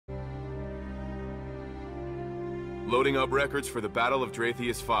Loading up records for the Battle of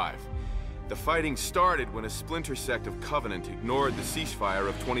Dratheus 5. The fighting started when a splinter sect of Covenant ignored the ceasefire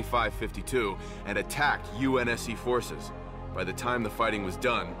of 2552 and attacked UNSC forces. By the time the fighting was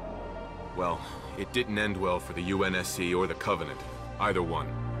done, well, it didn't end well for the UNSC or the Covenant, either one.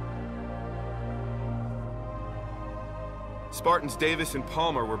 Spartans Davis and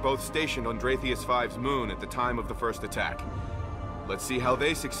Palmer were both stationed on Dratheus 5's moon at the time of the first attack. Let's see how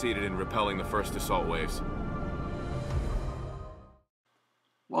they succeeded in repelling the first assault waves.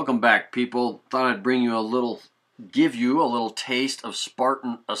 Welcome back, people. Thought I'd give you a little taste of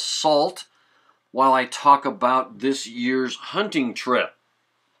Spartan assault while I talk about this year's hunting trip.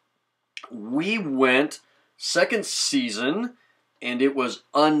 We went second season, and it was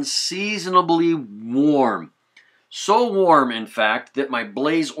unseasonably warm. So warm, in fact, that my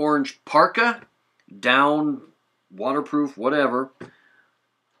blaze orange parka, down, waterproof, whatever,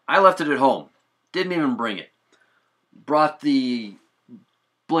 I left it at home. Didn't even bring it. Brought the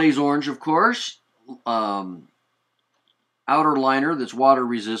blaze orange, of course, outer liner that's water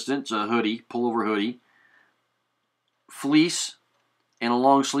resistant. It's a hoodie, pullover hoodie, fleece, and a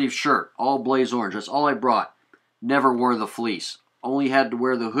long sleeve shirt. All blaze orange. That's all I brought. Never wore the fleece. Only had to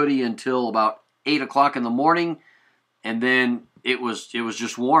wear the hoodie until about 8 o'clock in the morning. And then it was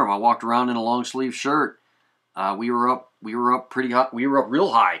just warm. I walked around in a long sleeve shirt. We were up pretty hot. We were up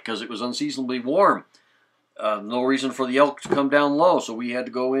real high because it was unseasonably warm. No reason for the elk to come down low, so we had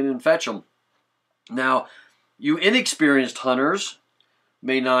to go in and fetch them. Now, you inexperienced hunters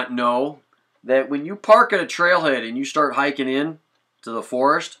may not know that when you park at a trailhead and you start hiking in to the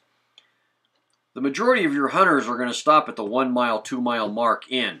forest, the majority of your hunters are going to stop at the 1 mile, 2 mile mark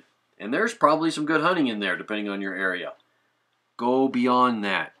in. And there's probably some good hunting in there, depending on your area. Go beyond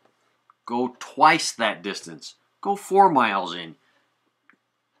that. Go twice that distance. Go 4 miles in.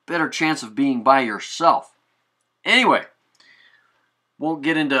 Better chance of being by yourself. Anyway, won't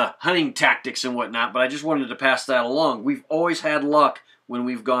get into hunting tactics and whatnot, but I just wanted to pass that along. We've always had luck when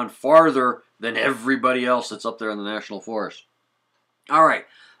we've gone farther than everybody else that's up there in the National Forest. All right,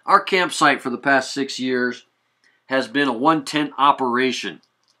 our campsite for the past 6 years has been a 1-tent operation.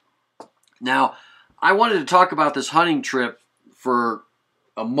 Now, I wanted to talk about this hunting trip for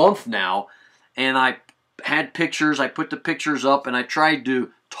a month now, and I had pictures. I put the pictures up, and I tried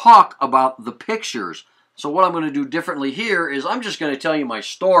to talk about the pictures. So what I'm going to do differently here is I'm just going to tell you my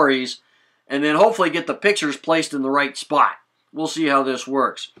stories, and then hopefully get the pictures placed in the right spot. We'll see how this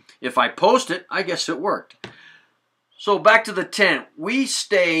works. If I post it, I guess it worked. So back to the tent. We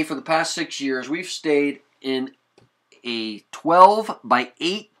stay, for the past 6 years, we've stayed in a 12 by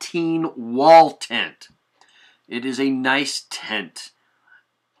 18 wall tent. It is a nice tent.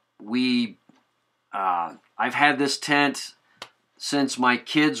 I've had this tent since my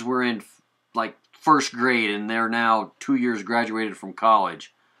kids were in like first grade, and they're now 2 years graduated from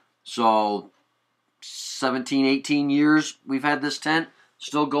college. So 17, 18 years we've had this tent,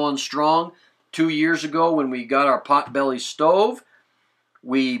 still going strong. 2 years ago when we got our potbelly stove,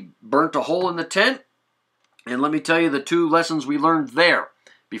 we burnt a hole in the tent. And let me tell you the 2 lessons we learned there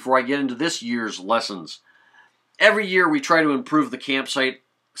before I get into this year's lessons. Every year we try to improve the campsite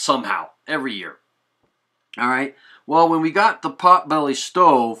somehow. Every year. All right. Well, when we got the potbelly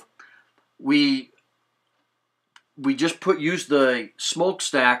stove, we just used the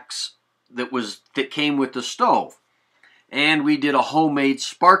smokestacks that came with the stove, and we did a homemade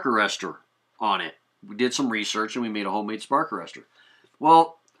spark arrestor on it. We did some research and we made a homemade spark arrestor.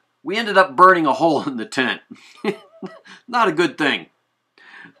 Well, we ended up burning a hole in the tent. Not a good thing.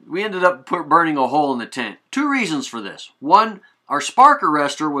 We ended up burning a hole in the tent. 2 reasons for this. One, our spark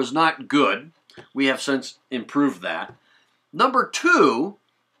arrestor was not good. We have since improved that. Number 2,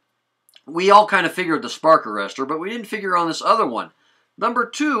 we all kind of figured the spark arrestor, but we didn't figure on this other one. Number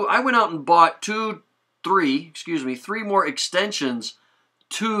 2, I went out and bought 3 more extensions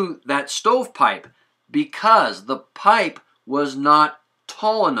to that stovepipe because the pipe was not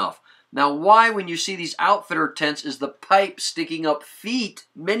tall enough. Now, why, when you see these outfitter tents, is the pipe sticking up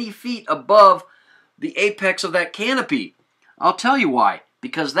many feet above the apex of that canopy? I'll tell you why.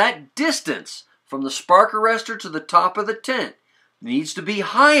 Because that distance from the spark arrestor to the top of the tent needs to be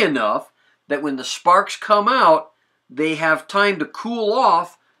high enough that when the sparks come out, they have time to cool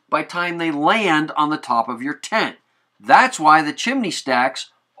off by time they land on the top of your tent. That's why the chimney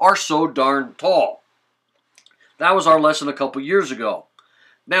stacks are so darn tall. That was our lesson a couple years ago.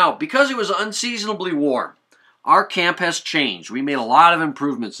 Now, because it was unseasonably warm, our camp has changed. We made a lot of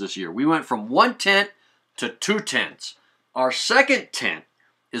improvements this year. We went from 1 tent to 2 tents. Our second tent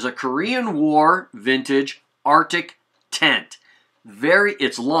is a Korean War vintage Arctic tent.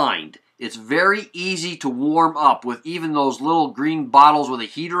 It's lined. It's very easy to warm up with even those little green bottles with a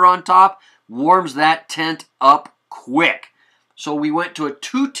heater on top. Warms that tent up quick. So we went to a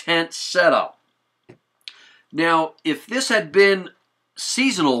 2-tent setup. Now, if this had been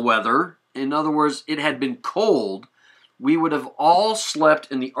seasonal weather, in other words, it had been cold, we would have all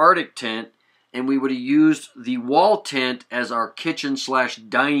slept in the Arctic tent, and we would have used the wall tent as our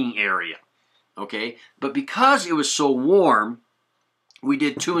kitchen/dining area. Okay? But because it was so warm, we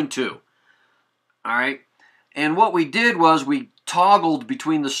did 2 and 2. All right? And what we did was we toggled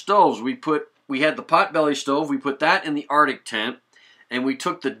between the stoves. We had the potbelly stove. We put that in the Arctic tent, and we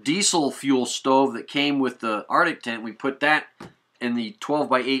took the diesel fuel stove that came with the Arctic tent. We put that in the 12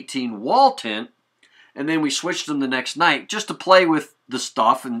 by 18 wall tent, and then we switched them the next night just to play with the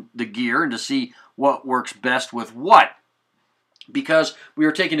stuff and the gear and to see what works best with what. Because we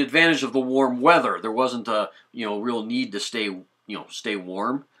were taking advantage of the warm weather. There wasn't a real need to stay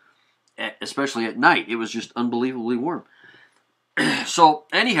warm, especially at night. It was just unbelievably warm. So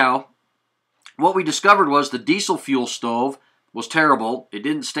anyhow, what we discovered was the diesel fuel stove was terrible. It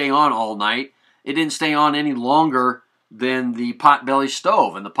didn't stay on all night. It didn't stay on any longer than the potbelly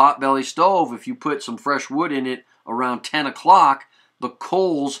stove. And the potbelly stove, if you put some fresh wood in it around 10 o'clock, the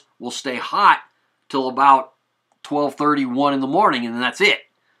coals will stay hot till about 12:30, 1 in the morning, and then that's it.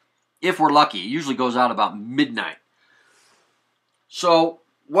 If we're lucky. It usually goes out about midnight. So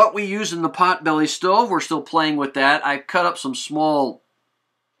what we use in the potbelly stove, we're still playing with that. I cut up some small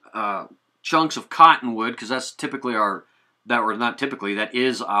chunks of cottonwood, because that's typically that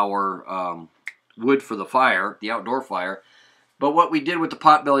is our wood for the fire, the outdoor fire. But what we did with the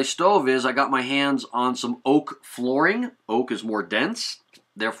potbelly stove is I got my hands on some oak flooring. Oak is more dense,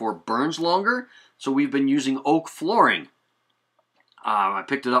 therefore burns longer. So we've been using oak flooring. I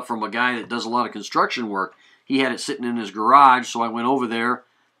picked it up from a guy that does a lot of construction work. He had it sitting in his garage, so I went over there.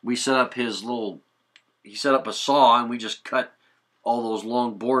 We set up he set up a saw, and we just cut all those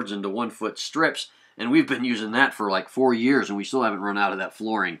long boards into 1-foot strips. And we've been using that for like 4 years, and we still haven't run out of that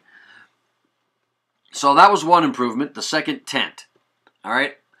flooring. So that was one improvement, the second tent. All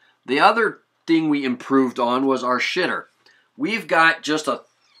right. The other thing we improved on was our shitter. We've got just a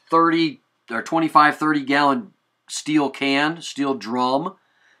 25, 30-gallon steel drum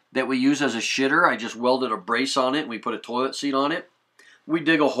that we use as a shitter. I just welded a brace on it, and we put a toilet seat on it. We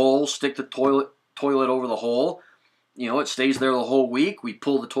dig a hole, stick the toilet over the hole. It stays there the whole week. We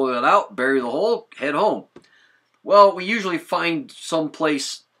pull the toilet out, bury the hole, head home. Well, we usually find some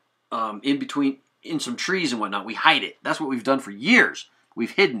place in some trees and whatnot. We hide it. That's what we've done for years.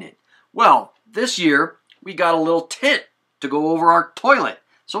 We've hidden it. Well, this year, we got a little tent to go over our toilet.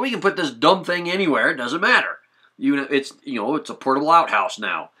 So we can put this dumb thing anywhere. It doesn't matter. It's a portable outhouse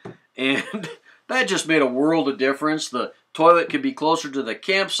now. And that just made a world of difference. The toilet could be closer to the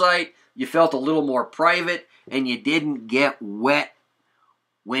campsite. You felt a little more private. And you didn't get wet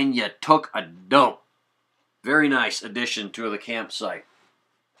when you took a dump. Very nice addition to the campsite.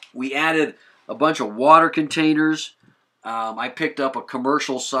 We added a bunch of water containers. I picked up a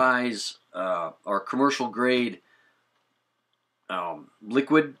commercial size or commercial grade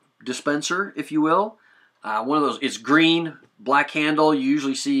liquid dispenser, if you will. One of those, it's green, black handle. You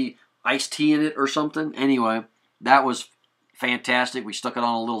usually see iced tea in it or something. Anyway, that was fantastic. We stuck it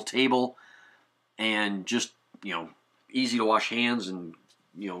on a little table and just, easy to wash hands and,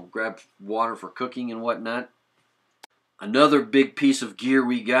 grab water for cooking and whatnot. Another big piece of gear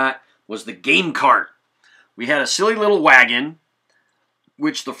we got was the game cart. We had a silly little wagon,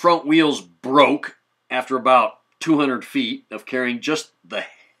 which the front wheels broke after about 200 feet of carrying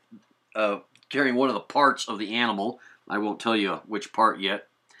carrying one of the parts of the animal. I won't tell you which part yet.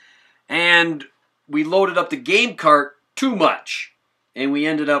 And we loaded up the game cart too much, and we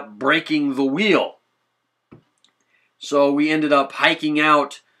ended up breaking the wheel. So we ended up hiking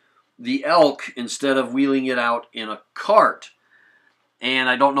out the elk instead of wheeling it out in a cart. And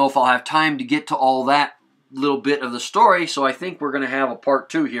I don't know if I'll have time to get to all that little bit of the story, so I think we're going to have a part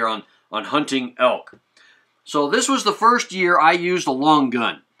 2 here on hunting elk. So this was the first year I used a long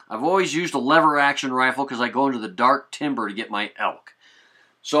gun. I've always used a lever action rifle because I go into the dark timber to get my elk.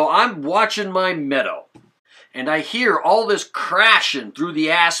 So I'm watching my meadow, and I hear all this crashing through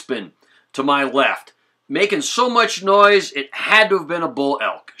the aspen to my left, making so much noise it had to have been a bull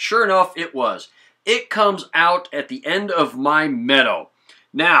elk. Sure enough, it was. It comes out at the end of my meadow.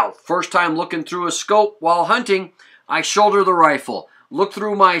 Now, first time looking through a scope while hunting, I shoulder the rifle, look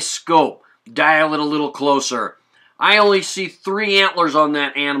through my scope, dial it a little closer. I only see 3 antlers on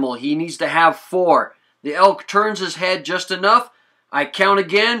that animal. He needs to have 4. The elk turns his head just enough. I count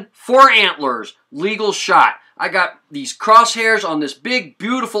again, 4 antlers, legal shot. I got these crosshairs on this big,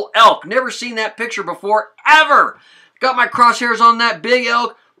 beautiful elk. Never seen that picture before, ever. Got my crosshairs on that big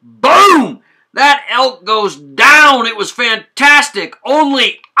elk. Boom! That elk goes down. It was fantastic.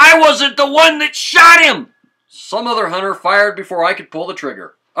 Only I wasn't the one that shot him. Some other hunter fired before I could pull the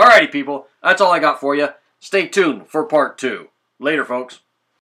trigger. Alrighty, people. That's all I got for you. Stay tuned for part 2. Later, folks.